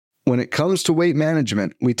When it comes to weight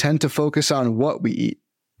management, we tend to focus on what we eat,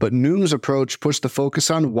 but Noom's approach puts the focus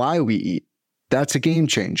on why we eat. That's a game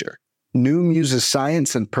changer. Noom uses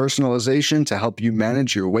science and personalization to help you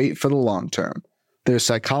manage your weight for the long term. Their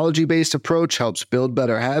psychology-based approach helps build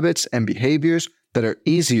better habits and behaviors that are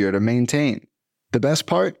easier to maintain. The best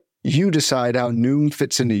part? You decide how Noom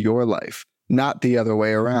fits into your life, not the other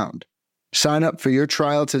way around. Sign up for your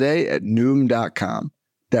trial today at Noom.com.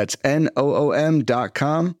 That's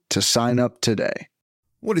Noom.com to sign up today.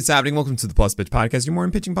 What is happening? Welcome to the Plus Pitch Podcast, your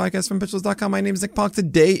morning pitching podcast from Pitchers.com. My name is Nick Polk.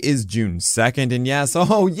 Today is June 2nd, and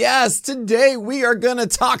yes, today we are going to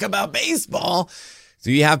talk about baseball.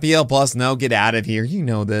 Do you have PL Plus? No, get out of here. You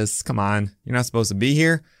know this. Come on. You're not supposed to be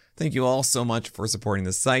here. Thank you all so much for supporting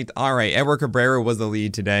the site. All right, Edward Cabrera was the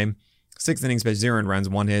lead today. 6 innings pitched, 0 runs,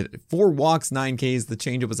 1 hit, 4 walks, 9 Ks. The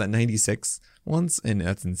changeup was at 96 once, and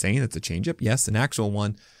that's insane. That's a changeup. Yes, an actual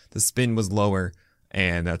one. The spin was lower,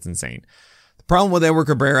 and that's insane. The problem with Edward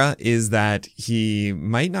Cabrera is that he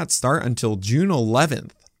might not start until June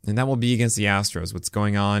 11th, and that will be against the Astros. What's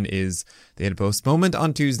going on is they had a postponement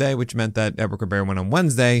on Tuesday, which meant that Edward Cabrera went on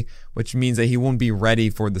Wednesday, which means that he won't be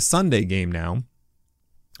ready for the Sunday game now,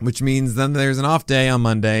 which means then there's an off day on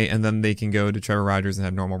Monday, and then they can go to Trevor Rogers and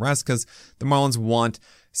have normal rest because the Marlins want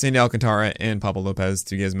Sandy Alcantara and Pablo Lopez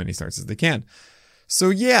to get as many starts as they can. So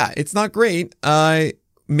yeah, it's not great.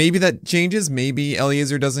 Maybe that changes. Maybe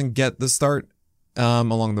Eliezer doesn't get the start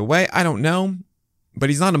along the way. I don't know. But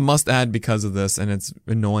he's not a must-add because of this, and it's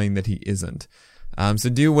annoying that he isn't. So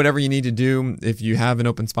do whatever you need to do. If you have an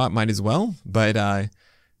open spot, might as well. But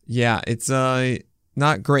yeah, it's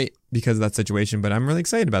not great because of that situation, but I'm really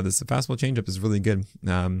excited about this. The fastball changeup is really good.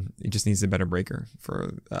 It just needs a better breaker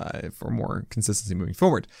for more consistency moving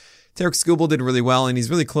forward. Tarek Skubal did really well, and he's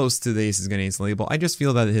really close to the aces getting ace label. I just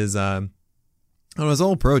feel that his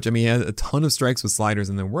whole approach, he had a ton of strikes with sliders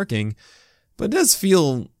and they're working, but it does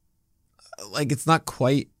feel like it's not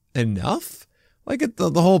quite enough. Like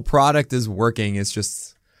the whole product is working. It's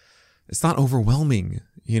just, it's not overwhelming.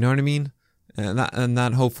 You know what I mean? And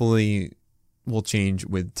that hopefully will change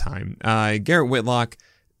with time. Garrett Whitlock,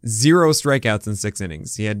 0 strikeouts in 6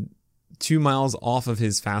 innings. He had 2 miles off of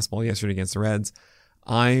his fastball yesterday against the Reds.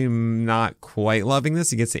 I'm not quite loving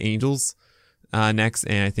this. He gets the Angels next,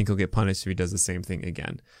 and I think he'll get punished if he does the same thing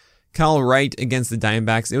again. Kyle Wright against the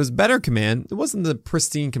Diamondbacks. It was better command. It wasn't the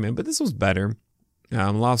pristine command, but this was better.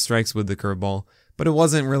 A lot of strikes with the curveball, but it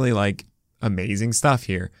wasn't really like amazing stuff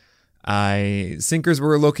here. Sinkers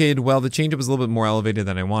were located well. The changeup was a little bit more elevated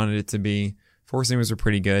than I wanted it to be. 4-seamers were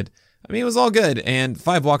pretty good. It was all good. And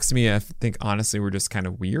 5 walks to me, I think, honestly, were just kind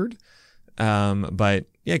of weird. But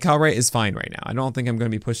yeah, Kyle Wright is fine right now. I don't think I'm going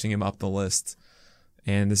to be pushing him up the list.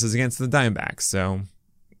 And this is against the Diamondbacks. So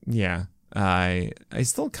yeah, I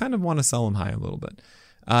still kind of want to sell him high a little bit.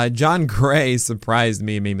 John Gray surprised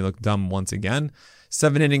me and made me look dumb once again.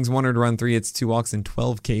 7 innings, 1 earned run, 3 hits, 2 walks, and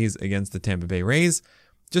 12 Ks against the Tampa Bay Rays.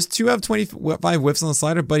 Just 2 out of 25 whiffs on the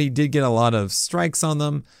slider, but he did get a lot of strikes on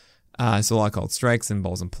them. So a lot called strikes and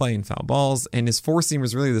balls in play and foul balls. And his 4-seam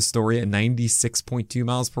was really the story at 96.2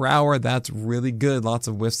 miles per hour. That's really good. Lots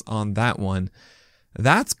of whiffs on that one.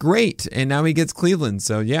 That's great. And now he gets Cleveland.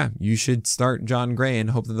 So yeah, you should start John Gray and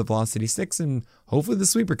hope that the velocity sticks, and hopefully the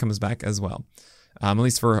sweeper comes back as well. At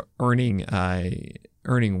least for earning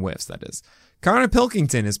whiffs, that is. Connor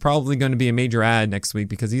Pilkington is probably going to be a major add next week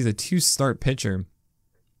because he's a 2-start pitcher.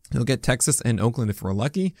 He'll get Texas and Oakland if we're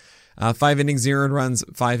lucky. 5 innings, 0 runs,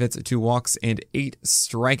 5 hits, 2 walks, and 8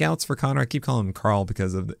 strikeouts for Connor. I keep calling him Carl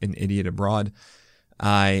because of an idiot abroad.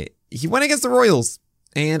 He went against the Royals,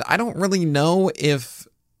 and I don't really know if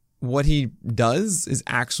what he does is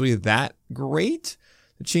actually that great.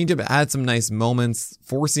 The changeup had some nice moments.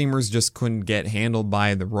 4-seamers just couldn't get handled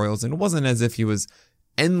by the Royals, and it wasn't as if he was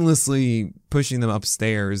endlessly pushing them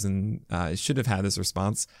upstairs and should have had this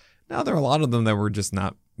response. Now, there are a lot of them that were just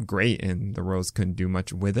not great, and the Royals couldn't do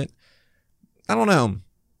much with it. I don't know.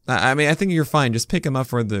 I think you're fine. Just pick him up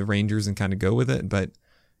for the Rangers and kind of go with it, but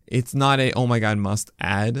it's not a, oh my God, must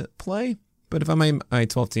add play. But if I'm my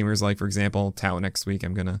 12-teamers, like, for example, Tao next week,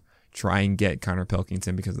 I'm going to try and get Connor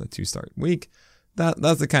Pilkington because of the 2-start week.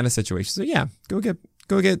 That's the kind of situation. So yeah, go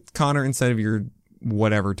get Connor instead of your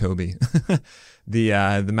whatever Toby. The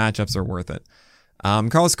matchups are worth it.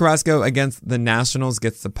 Carlos Carrasco against the Nationals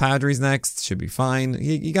gets the Padres next. Should be fine.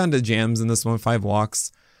 He got into jams in this one, 5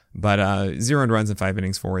 walks, but 0 runs in 5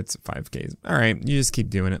 innings, 4 hits, 5 Ks. All right, you just keep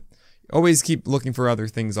doing it. Always keep looking for other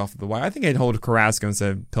things off of the wire. I think I'd hold Carrasco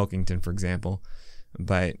instead of Pilkington, for example,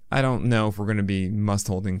 but I don't know if we're going to be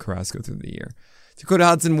must-holding Carrasco through the year. Dakota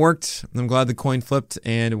Hudson worked. I'm glad the coin flipped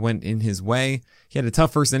and went in his way. He had a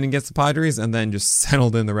tough first inning against the Padres and then just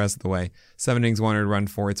settled in the rest of the way. 7 innings, 1 earned run,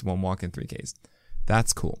 4 hits, 1 walk, and 3 Ks.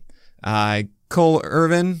 That's cool. Cole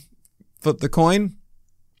Irvin flipped the coin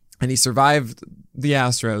and he survived the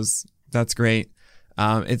Astros. That's great.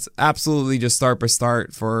 It's absolutely just start by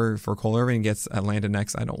start for Cole Irvin. He gets Atlanta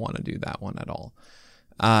next. I don't want to do that one at all.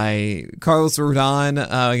 Carlos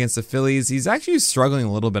Rodon against the Phillies. He's actually struggling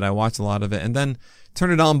a little bit. I watched a lot of it and then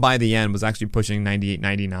turned it on by the end. Was actually pushing 98,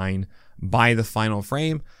 99 by the final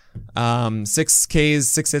frame. 6 Ks,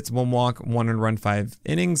 6 hits, 1 walk, 1 earned run, 5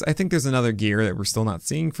 innings. I think there's another gear that we're still not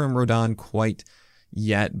seeing from Rodon quite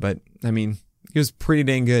yet, but I mean, he was pretty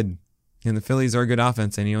dang good. And the Phillies are a good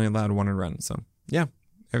offense, and he only allowed 1 earned run. So yeah,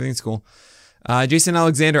 everything's cool. Jason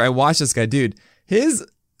Alexander, I watched this guy, dude. His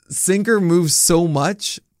sinker moves so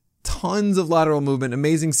much, tons of lateral movement,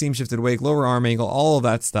 amazing seam shifted wake, lower arm angle, all of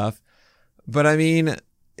that stuff. But I mean,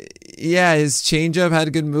 yeah, his changeup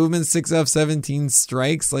had good movement, 6 of 17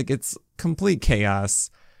 strikes. Like, it's complete chaos.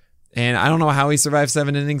 And I don't know how he survived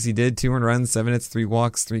 7 innings. He did 2 earned runs, 7 hits, 3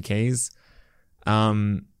 walks, 3 Ks.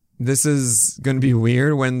 This is going to be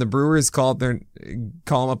weird when the Brewers call him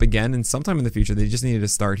up again, and sometime in the future they just needed to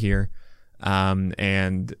start here.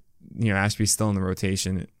 And Ashby's still in the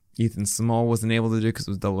rotation. Ethan Small wasn't able to do because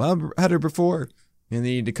it was double header before, and they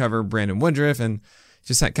needed to cover Brandon Woodruff, and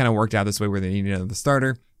just kind of worked out this way where they needed another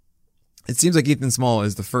starter. It seems like Ethan Small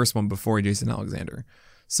is the first one before Jason Alexander,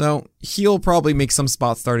 so he'll probably make some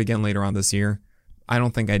spot start again later on this year. I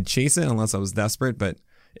don't think I'd chase it unless I was desperate, but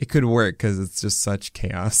it could work because it's just such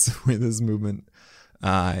chaos with his movement.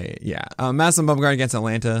 Madison Bumgarner against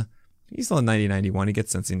Atlanta. He's still at 90-91. He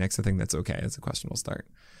gets Cincy next. I think that's okay. It's a questionable start.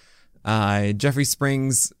 Jeffrey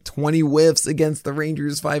Springs, 20 whiffs against the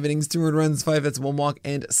Rangers, 5 innings, 2 earned runs, 5 hits, 1 walk,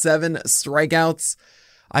 and 7 strikeouts.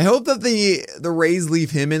 I hope that the Rays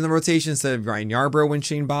leave him in the rotation instead of Ryan Yarbrough when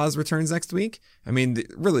Shane Baz returns next week. I mean,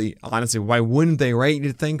 really, honestly, why wouldn't they, right?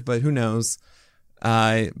 You'd think, but who knows?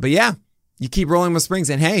 But yeah, you keep rolling with Springs,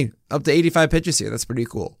 and hey, up to 85 pitches here. That's pretty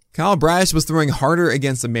cool. Kyle Bradish was throwing harder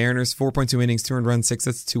against the Mariners, 4.2 innings, 2 earned runs, 6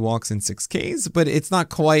 hits, 2 walks, and 6 Ks, but it's not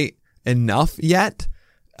quite enough yet.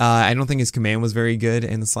 I don't think his command was very good,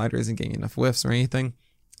 and the slider isn't getting enough whiffs or anything.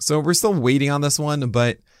 So we're still waiting on this one,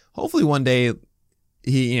 but hopefully one day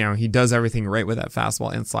he does everything right with that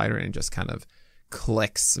fastball and slider and it just kind of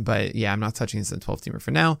clicks. But yeah, I'm not touching this in 12-teamer for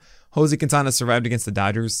now. Jose Quintana survived against the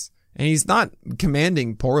Dodgers, and he's not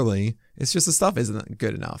commanding poorly. It's just the stuff isn't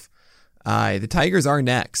good enough. The Tigers are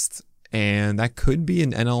next, and that could be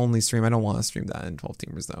an NL-only stream. I don't want to stream that in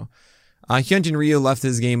 12-teamers, though. Hyunjin Ryu left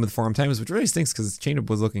his game with 4 timers, which really stinks because his changeup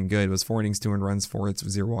was looking good. It was 4 innings, 2 earned runs, 4 hits,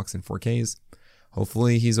 0 walks, and 4 Ks.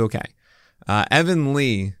 Hopefully he's okay. Evan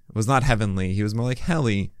Lee was not Heaven Lee. He was more like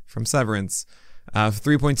Helly from Severance.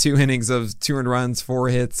 3.2 innings of 2 earned runs, 4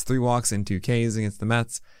 hits, 3 walks, and 2 Ks against the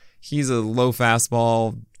Mets. He's a low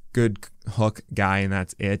fastball, good hook guy, and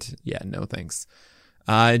that's it. Yeah, no thanks.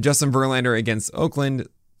 Justin Verlander against Oakland,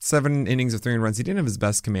 7 innings of 3 earned runs. He didn't have his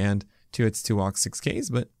best command. 2 hits, 2 walks, 6 Ks,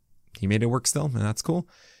 but he made it work still, and that's cool.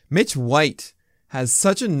 Mitch White has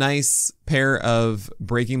such a nice pair of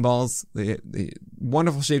breaking balls. The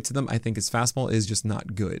wonderful shape to them. I think his fastball is just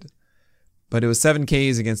not good. But it was 7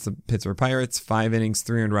 Ks against the Pittsburgh Pirates, 5 innings,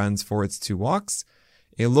 3 earned runs, 4 hits, 2 walks.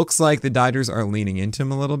 It looks like the Dodgers are leaning into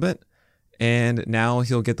him a little bit. And now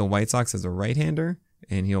he'll get the White Sox as a right-hander,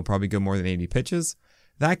 and he'll probably go more than 80 pitches.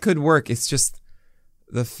 That could work. It's just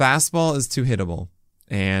the fastball is too hittable.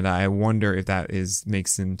 And I wonder if that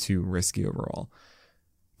makes him too risky overall.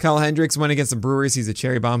 Kyle Hendricks went against the Brewers. He's a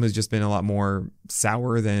cherry bomb who's just been a lot more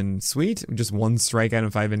sour than sweet. Just 1 strikeout in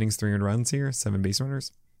 5 innings, 3 earned runs here, 7 base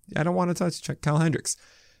runners. I don't want to touch Kyle Hendricks.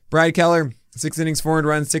 Brad Keller, 6 innings, 4 earned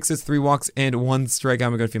runs, 6 hits, 3 walks, and 1 strikeout.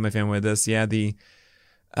 I'm going to feed my family with this. Yeah,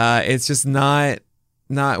 it's just not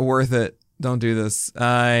worth it. Don't do this.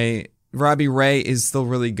 Robbie Ray is still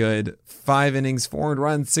really good. 5 innings, 4 earned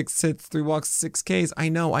runs, 6 hits, 3 walks, 6 Ks. I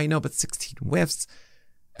know, but 16 whiffs.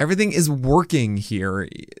 Everything is working here.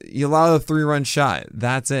 You allow a 3-run shot.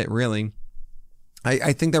 That's it, really.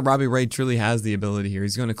 I think that Robbie Ray truly has the ability here.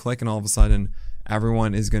 He's going to click, and all of a sudden,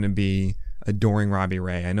 everyone is going to be adoring Robbie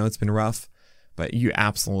Ray. I know it's been rough, but you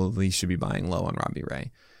absolutely should be buying low on Robbie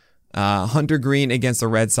Ray. Hunter Green against the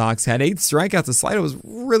Red Sox had 8 strikeouts. The slider was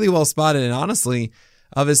really well spotted, and honestly,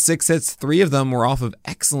 of his 6 hits, 3 of them were off of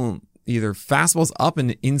excellent either fastballs up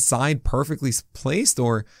and inside perfectly placed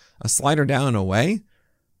or a slider down and away.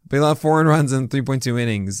 But he allowed 4 earned runs in 3.2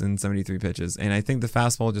 innings and 73 pitches. And I think the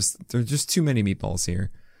fastball there's just too many meatballs here.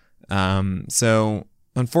 So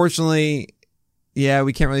unfortunately, yeah,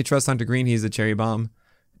 we can't really trust Hunter Green. He's a cherry bomb.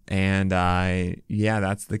 And yeah,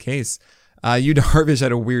 that's the case. Yu Darvish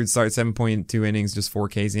had a weird start, 7.2 innings, just 4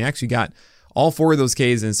 Ks. And he actually got all 4 of those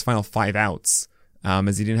Ks in his final 5 outs,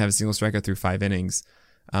 as he didn't have a single strikeout through 5 innings.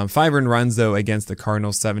 5 earned runs, though, against the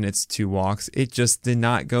Cardinals, 7 hits, 2 walks. It just did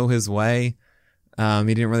not go his way. He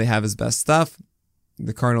didn't really have his best stuff.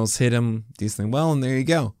 The Cardinals hit him decently well, and there you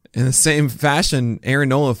go. In the same fashion, Aaron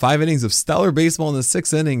Nola, 5 innings of stellar baseball in the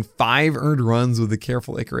 6th inning, 5 earned runs with a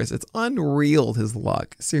careful Icarus. It's unreal, his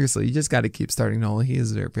luck. Seriously, you just got to keep starting Nola. He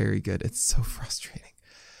is very good. It's so frustrating.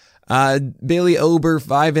 Bailey Ober,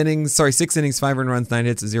 6 innings, 5 earned runs, 9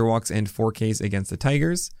 hits, 0 walks, and 4 Ks against the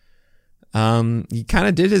Tigers. He kind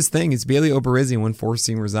of did his thing. It's Bailey Oberizzi when 4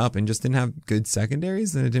 seamers up and just didn't have good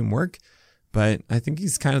secondaries, and it didn't work. But I think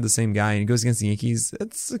he's kind of the same guy, and he goes against the Yankees.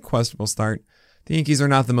 It's a questionable start. The Yankees are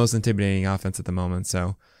not the most intimidating offense at the moment,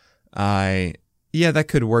 so yeah, that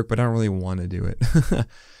could work, but I don't really want to do it.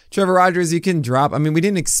 Trevor Rogers, you can drop. I mean, we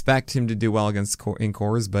didn't expect him to do well against in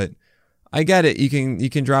Coors, but I get it. You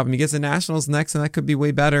can drop him. He gets the Nationals next, and that could be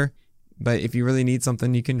way better. But if you really need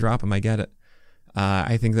something, you can drop him. I get it.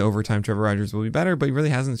 I think the overtime Trevor Rogers will be better, but he really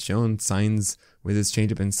hasn't shown signs with his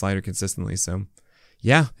changeup and slider consistently. So,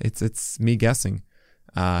 yeah, it's me guessing.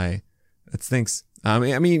 It stinks. I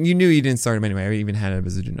mean, you knew you didn't start him anyway. I even had him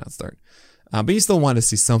as a do not start. But you still want to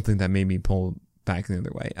see something that made me pull back the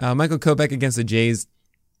other way. Michael Kopech against the Jays.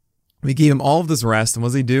 We gave him all of this rest, and what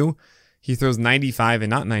does he do? He throws 95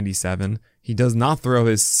 and not 97. He does not throw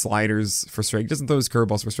his sliders for strike. He doesn't throw his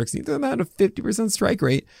curveballs for strikes. He threw them at a 50% strike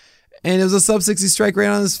rate. And it was a sub 60 strike rate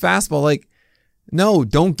on his fastball. Like, no,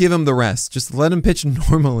 don't give him the rest. Just let him pitch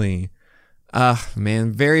normally.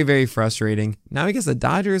 Man, very, very frustrating. Now he gets the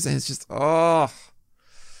Dodgers, and it's just,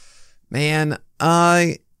 man.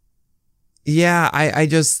 Yeah, I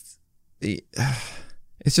just,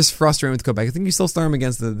 it's just frustrating with Kopech. I think you still start him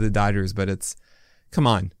against the Dodgers, but it's, come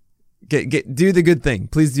on. Do the good thing.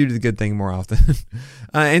 Please do the good thing more often.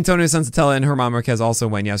 Antonio Sensatella and German Marquez also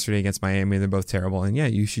went yesterday against Miami. They're both terrible. And yeah,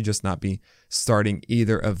 you should just not be starting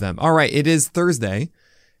either of them. All right, it is Thursday.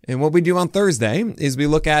 And what we do on Thursday is we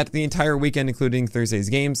look at the entire weekend, including Thursday's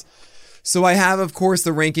games. So I have, of course, the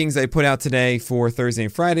rankings I put out today for Thursday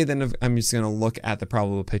and Friday. Then I'm just going to look at the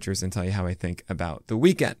probable pitchers and tell you how I think about the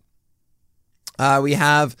weekend. We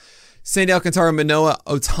have Sandy Alcantara, Manoah,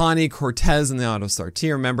 Ohtani, Cortez in the auto start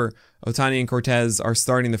tier. Remember, Ohtani and Cortez are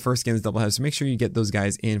starting the first game's doubleheader, so make sure you get those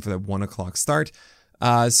guys in for that 1 o'clock start.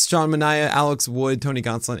 Sean Manaea, Alex Wood, Tony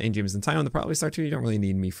Gonsolin, and Jameson Taillon, the probably start tier. You don't really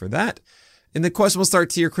need me for that. In the questionable start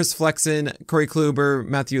tier, Chris Flexen, Corey Kluber,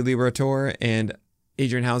 Matthew Liberatore, and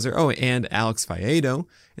Adrian Hauser. Oh, and Alex Faedo.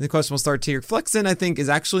 In the questionable start tier, Flexen, I think, is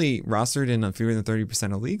actually rostered in fewer than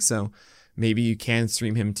 30% of leagues, so maybe you can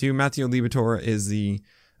stream him too. Matthew Liberatore is the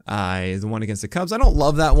one against the Cubs. I don't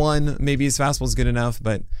love that one. Maybe his fastball is good enough,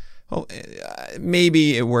 but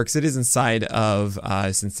maybe it works. It is inside of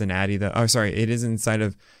Cincinnati. It is inside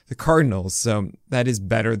of the Cardinals, so that is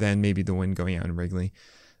better than maybe the win going out in Wrigley.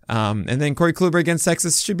 And then Corey Kluber against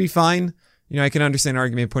Texas should be fine. You know, I can understand an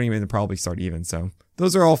argument putting him in the probably start even, so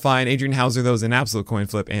those are all fine. Adrian Hauser, though, is an absolute coin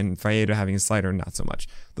flip, and Faedo having a slider, not so much.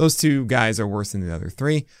 Those two guys are worse than the other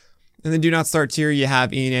three. And then do not start tier, you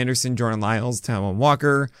have Ian Anderson, Jordan Lyles, Taijuan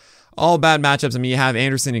Walker. All bad matchups. I mean, you have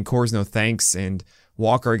Anderson and Coors, no thanks, and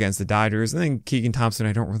Walker against the Dodgers. And then Keegan Thompson,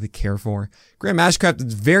 I don't really care for. Graham Ashcraft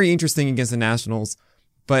is very interesting against the Nationals,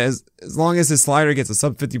 but as long as his slider gets a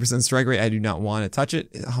sub 50% strike rate, I do not want to touch it.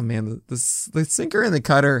 Oh, man, the sinker and the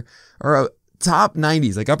cutter are top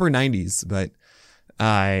 90s, like upper 90s, but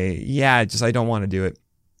I don't want to do it.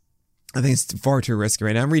 I think it's far too risky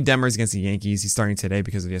right now. Reed Detmers against the Yankees. He's starting today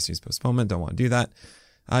because of yesterday's postponement. Don't want to do that.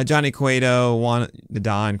 Johnny Cueto, Juan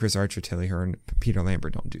Nadal, Chris Archer, Tilly Hearn, Peter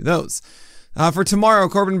Lambert. Don't do those. For tomorrow,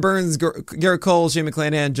 Corbin Burns, Garrett Cole, Shane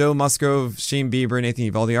McClanahan, Joe Musgrove, Shane Bieber,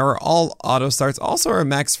 Nathan Eovaldi are all auto starts. Also are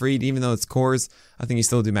Max Fried, even though it's Coors. I think you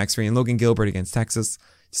still do Max Fried. And Logan Gilbert against Texas.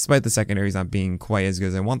 Despite the secondaries not being quite as good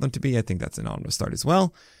as I want them to be, I think that's an auto start as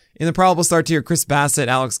well. In the probable start tier, Chris Bassett,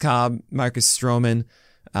 Alex Cobb, Marcus Stroman,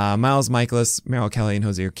 Miles Michaelis, Merrill Kelly, and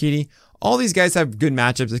Jose Urquidy. All these guys have good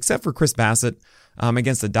matchups except for Chris Bassett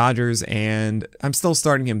against the Dodgers, and I'm still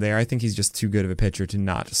starting him there. I think he's just too good of a pitcher to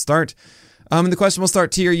not start. In the questionable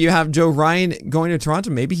start tier, you have Joe Ryan going to Toronto.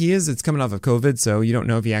 Maybe he is. It's coming off of COVID, so you don't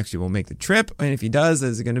know if he actually will make the trip. And if he does,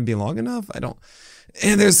 is it going to be long enough? I don't.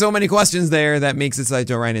 And there's so many questions there that makes it like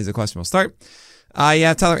Joe Ryan is a questionable start. You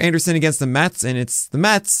have Tyler Anderson against the Mets, and it's the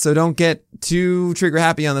Mets, so don't get too trigger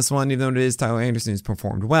happy on this one, even though it is Tyler Anderson who's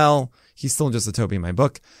performed well. He's still just a Toby in my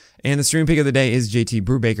book. And the stream pick of the day is JT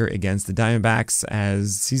Brubaker against the Diamondbacks,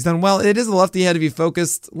 as he's done well. It is a lefty head if you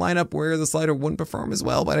focused lineup where the slider wouldn't perform as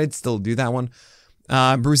well, but I'd still do that one.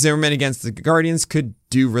 Bruce Zimmerman against the Guardians could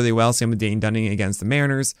do really well. Same with Dane Dunning against the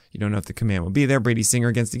Mariners. You don't know if the command will be there. Brady Singer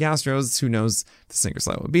against the Astros. Who knows if the Singer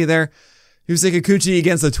slot will be there. Yusei Kikuchi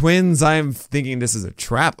against the Twins. I'm thinking this is a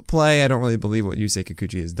trap play. I don't really believe what Yusei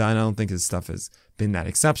Kikuchi has done. I don't think his stuff has been that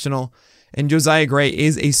exceptional. And Josiah Gray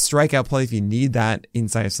is a strikeout play if you need that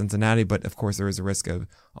inside of Cincinnati, but of course there is a risk of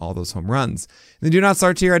all those home runs. In the do not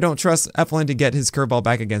start here, I don't trust Eflin to get his curveball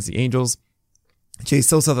back against the Angels. Chase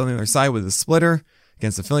Silseth on the other side with a splitter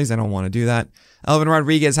against the Phillies. I don't want to do that. Elvin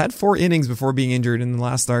Rodriguez had 4 innings before being injured in the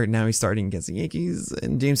last start. Now he's starting against the Yankees,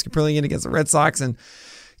 and James Caprillion against the Red Sox, and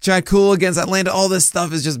Chad Kuhl against Atlanta. All this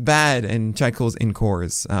stuff is just bad, and Chad Kuhl's in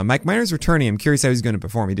cores. Mike Minor's returning. I'm curious how he's going to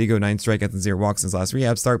perform. He did go 9 strikeouts and 0 walks in his last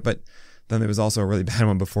rehab start, but then there was also a really bad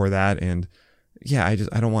one before that, and yeah, I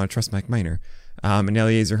don't want to trust Mike Minor. And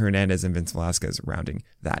Eliezer Hernandez and Vince Velasquez rounding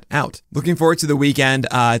that out. Looking forward to the weekend.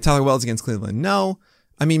 Tyler Wells against Cleveland. No.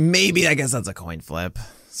 I mean, maybe, I guess that's a coin flip.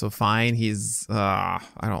 So fine. I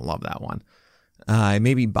don't love that one.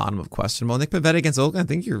 Maybe bottom of questionable. Nick Pivetta against Oakland. I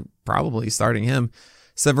think you're probably starting him.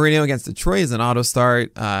 Severino against Detroit is an auto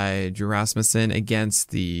start. Drew Rasmussen against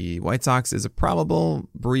the White Sox is a probable.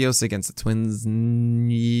 Barrios against the Twins.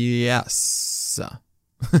 Yes.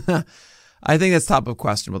 I think that's top of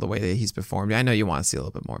questionable the way that he's performed. I know you want to see a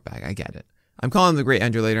little bit more back. I get it. I'm calling him the great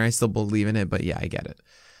undulator. I still believe in it, but yeah, I get it.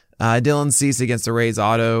 Dylan Cease against the Rays,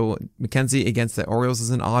 auto. McKenzie against the Orioles is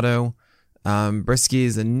an auto. Brisky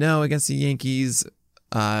is a no against the Yankees.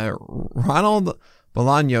 Ronald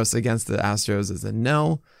Bolaños against the Astros is a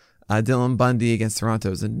no. Dylan Bundy against Toronto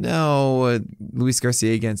is a no. Luis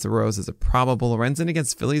Garcia against the Royals is a probable. Lorenzen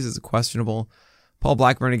against Phillies is a questionable. Paul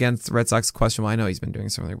Blackburn against the Red Sox, questionable. I know he's been doing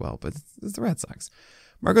something really well, but it's the Red Sox.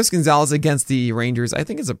 Marcos Gonzalez against the Rangers, I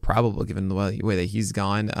think is a probable given the way that he's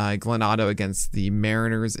gone. Glenn Otto against the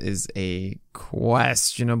Mariners is a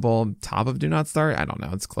questionable. Top of do not start? I don't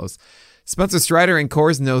know. It's close. Spencer Strider and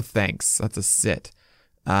Coors, no thanks. That's a sit.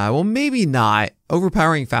 Well, maybe not.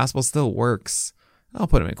 Overpowering fastball still works. I'll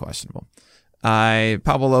put him in questionable.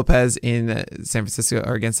 Pablo Lopez in San Francisco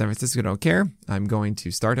or against San Francisco, don't care. I'm going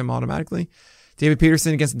to start him automatically. David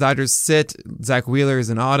Peterson against the Dodgers, sit. Zach Wheeler is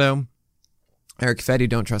an auto. Eric Fedde,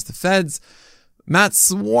 don't trust the Feds. Matt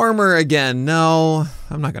Swarmer again. No,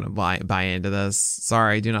 I'm not going to buy into this.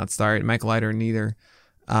 Sorry, do not start. Michael Leiter, neither.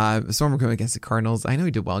 Swarmer going against the Cardinals. I know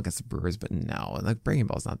he did well against the Brewers, but no. Like, breaking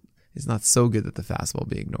ball is not so good that the fastball will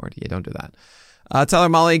be ignored. Yeah, don't do that. Tyler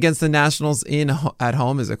Mahle against the Nationals at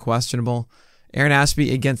home is a questionable. Aaron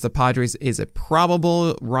Ashby against the Padres is a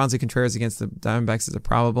probable. Ronzi Contreras against the Diamondbacks is a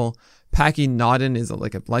probable. Packy Naughton is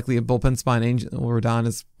likely a bullpen spot. Angel Rodon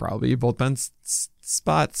is probably a bullpen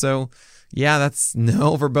spot. So, yeah, that's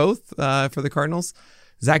no for both for the Cardinals.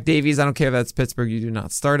 Zach Davies, I don't care if that's Pittsburgh. You do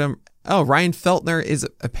not start him. Oh, Ryan Feltner is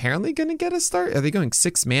apparently going to get a start. Are they going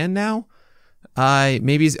 6-man now?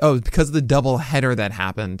 Because of the double header that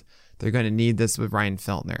happened, they're going to need this with Ryan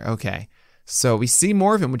Feltner. Okay. So we see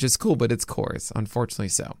more of him, which is cool, but it's Coors, unfortunately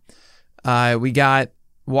so. We got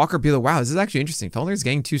Walker Buehler. Wow, this is actually interesting. Feltner's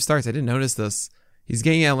getting 2 starts. I didn't notice this. He's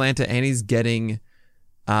getting Atlanta, and he's getting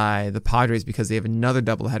the Padres because they have another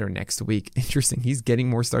doubleheader next week. Interesting. He's getting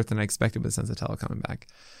more starts than I expected with Senzatella coming back.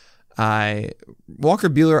 Walker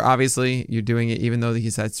Buehler, obviously, you're doing it even though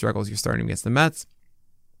he's had struggles. You're starting against the Mets.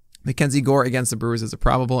 Mackenzie Gore against the Brewers is a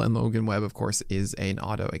probable, and Logan Webb, of course, is an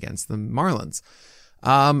auto against the Marlins.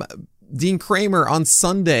 Dean Kramer on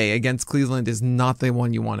Sunday against Cleveland is not the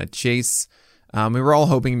one you want to chase. We were all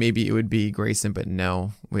hoping maybe it would be Grayson, but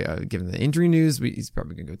no. Given the injury news, he's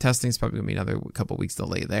probably going to go testing. It's probably going to be another couple weeks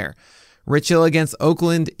delay there. Rich Hill against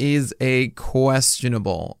Oakland is a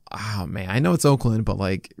questionable. Oh, man. I know it's Oakland, but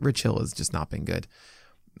Rich Hill has just not been good.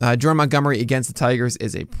 Jordan Montgomery against the Tigers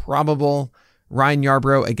is a probable. Ryan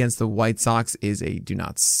Yarbrough against the White Sox is a do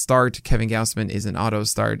not start. Kevin Gausman is an auto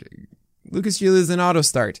start. Lucas Giolito is an auto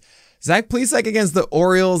start. Zach Plesac against the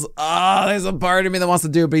Orioles. There's a part of me that wants to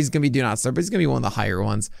do it, but he's going to be do not start. But he's going to be one of the higher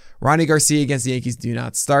ones. Ronnie Garcia against the Yankees, do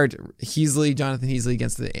not start. Jonathan Heasley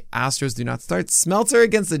against the Astros, do not start. Smeltzer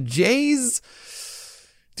against the Jays,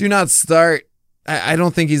 do not start. I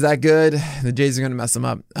don't think he's that good. The Jays are going to mess him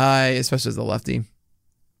up, especially as a lefty.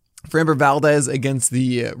 Framber Valdez against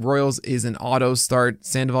the Royals is an auto start.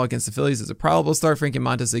 Sandoval against the Phillies is a probable start. Frankie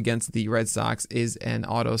Montas against the Red Sox is an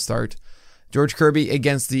auto start. George Kirby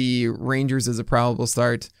against the Rangers is a probable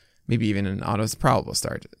start. Maybe even an auto probable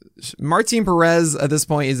start. Martin Perez at this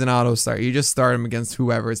point is an auto start. You just start him against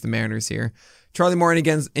whoever. It's the Mariners here. Charlie Morton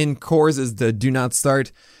against in Coors is the do not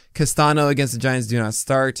start. Castano against the Giants, do not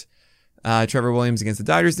start. Trevor Williams against the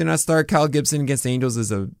Dodgers, do not start. Kyle Gibson against the Angels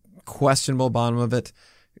is a questionable bottom of it.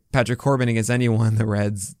 Patrick Corbin against anyone, the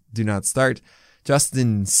Reds, do not start.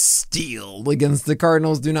 Justin Steele against the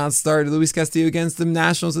Cardinals, do not start. Luis Castillo against the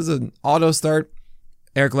Nationals is an auto start.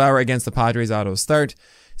 Eric Lauer against the Padres, auto start.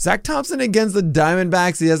 Zach Thompson against the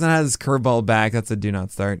Diamondbacks. He doesn't have his curveball back. That's a do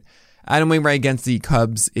not start. Adam Wainwright against the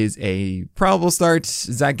Cubs is a probable start.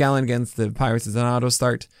 Zach Gallen against the Pirates is an auto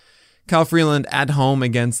start. Kyle Freeland at home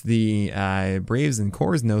against the Braves and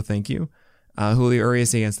Coors, no thank you. Julio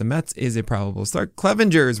Urias against the Mets is a probable start.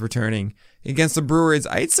 Clevenger is returning against the Brewers.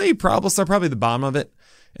 I'd say probable start, probably the bottom of it.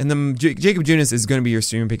 And then Jacob Junis is going to be your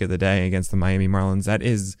streaming pick of the day against the Miami Marlins. That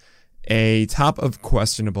is a top of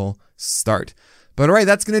questionable start. But all right,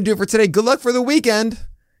 that's going to do it for today. Good luck for the weekend.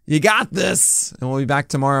 You got this. And we'll be back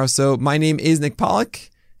tomorrow. So my name is Nick Pollock,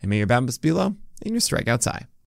 and may your BABIPs be low and your strikeouts high.